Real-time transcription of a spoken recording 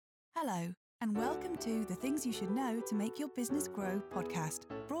Hello, and welcome to the Things You Should Know to Make Your Business Grow podcast,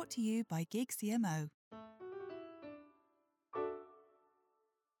 brought to you by Gig CMO.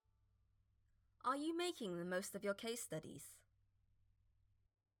 Are you making the most of your case studies?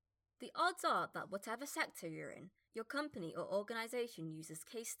 The odds are that whatever sector you're in, your company or organization uses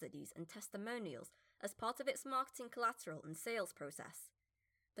case studies and testimonials as part of its marketing collateral and sales process.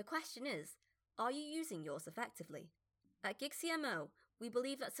 The question is, are you using yours effectively? At Gig CMO, we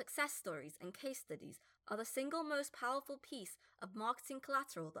believe that success stories and case studies are the single most powerful piece of marketing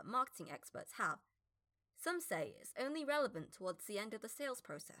collateral that marketing experts have. Some say it's only relevant towards the end of the sales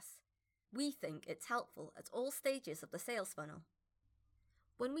process. We think it's helpful at all stages of the sales funnel.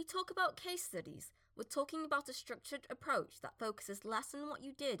 When we talk about case studies, we're talking about a structured approach that focuses less on what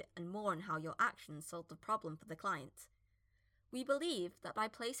you did and more on how your actions solved the problem for the client. We believe that by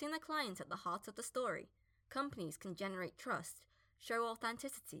placing the client at the heart of the story, companies can generate trust, show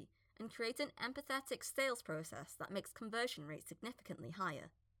authenticity, and create an empathetic sales process that makes conversion rates significantly higher.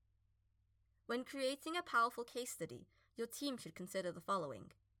 When creating a powerful case study, your team should consider the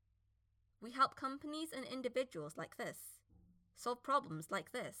following. We help companies and individuals like this solve problems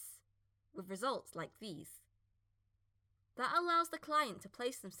like this, with results like these. That allows the client to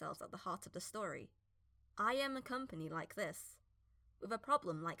place themselves at the heart of the story. I am a company like this, with a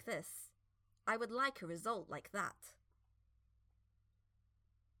problem like this. I would like a result like that.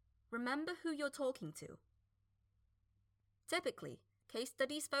 Remember who you're talking to. Typically, case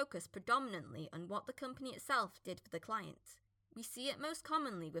studies focus predominantly on what the company itself did for the client. We see it most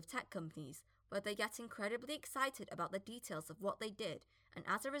commonly with tech companies, where they get incredibly excited about the details of what they did, and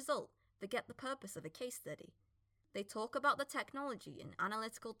as a result, forget the purpose of a case study. They talk about the technology and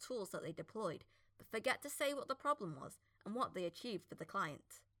analytical tools that they deployed, but forget to say what the problem was and what they achieved for the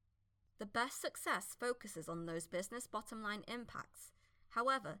client. The best success focuses on those business bottom line impacts.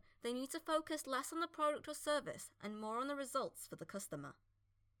 However, they need to focus less on the product or service and more on the results for the customer.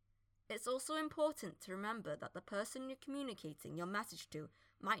 It's also important to remember that the person you're communicating your message to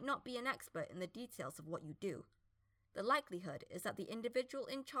might not be an expert in the details of what you do. The likelihood is that the individual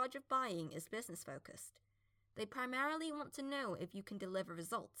in charge of buying is business focused. They primarily want to know if you can deliver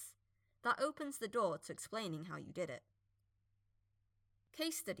results. That opens the door to explaining how you did it.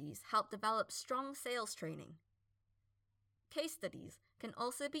 Case studies help develop strong sales training. Case studies can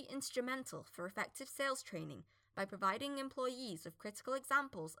also be instrumental for effective sales training by providing employees with critical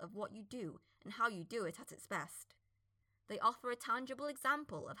examples of what you do and how you do it at its best. They offer a tangible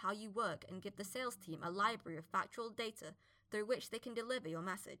example of how you work and give the sales team a library of factual data through which they can deliver your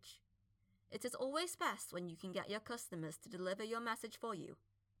message. It is always best when you can get your customers to deliver your message for you.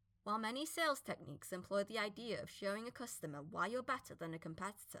 While many sales techniques employ the idea of showing a customer why you're better than a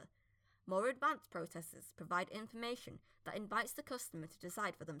competitor, more advanced processes provide information that invites the customer to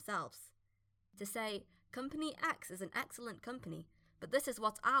decide for themselves. To say, Company X is an excellent company, but this is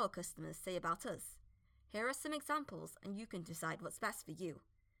what our customers say about us. Here are some examples and you can decide what's best for you,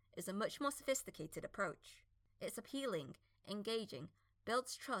 is a much more sophisticated approach. It's appealing, engaging,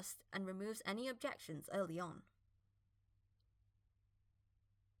 builds trust, and removes any objections early on.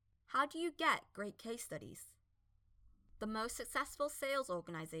 How do you get great case studies? The most successful sales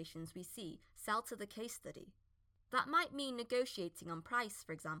organizations we see sell to the case study. That might mean negotiating on price,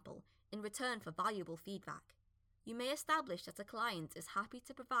 for example, in return for valuable feedback. You may establish that a client is happy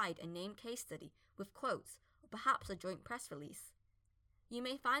to provide a named case study with quotes or perhaps a joint press release. You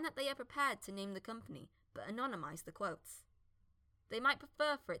may find that they are prepared to name the company but anonymize the quotes. They might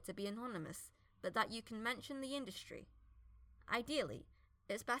prefer for it to be anonymous, but that you can mention the industry. Ideally,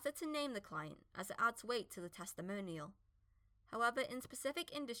 it's better to name the client as it adds weight to the testimonial. However, in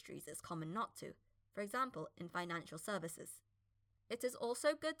specific industries it's common not to, for example in financial services. It is also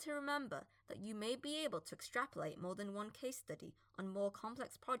good to remember that you may be able to extrapolate more than one case study on more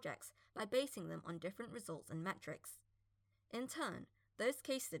complex projects by basing them on different results and metrics. In turn, those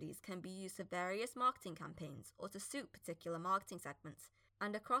case studies can be used for various marketing campaigns or to suit particular marketing segments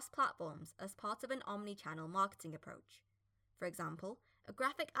and across platforms as part of an omni-channel marketing approach. For example, a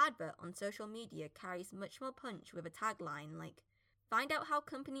graphic advert on social media carries much more punch with a tagline like, "Find out how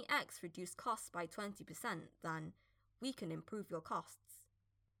Company X reduced costs by 20% than, we can improve your costs."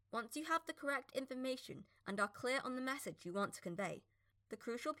 Once you have the correct information and are clear on the message you want to convey, the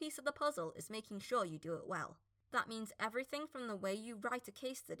crucial piece of the puzzle is making sure you do it well. That means everything from the way you write a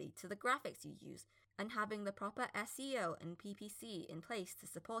case study to the graphics you use and having the proper SEO and PPC in place to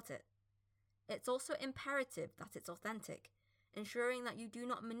support it. It's also imperative that it's authentic, ensuring that you do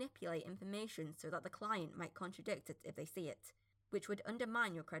not manipulate information so that the client might contradict it if they see it, which would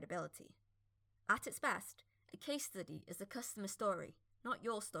undermine your credibility. At its best, a case study is a customer story, not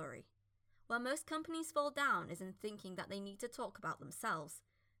your story. Where most companies fall down is in thinking that they need to talk about themselves.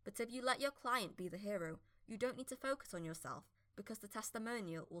 But if you let your client be the hero, you don't need to focus on yourself because the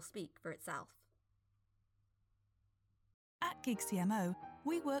testimonial will speak for itself. At Gig CMO,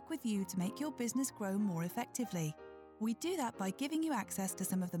 we work with you to make your business grow more effectively. We do that by giving you access to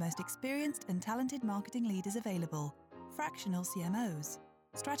some of the most experienced and talented marketing leaders available, fractional CMOs.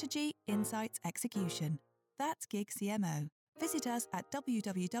 Strategy, insights, execution. That's Gig CMO. Visit us at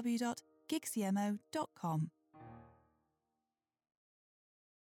www.gigcmo.com.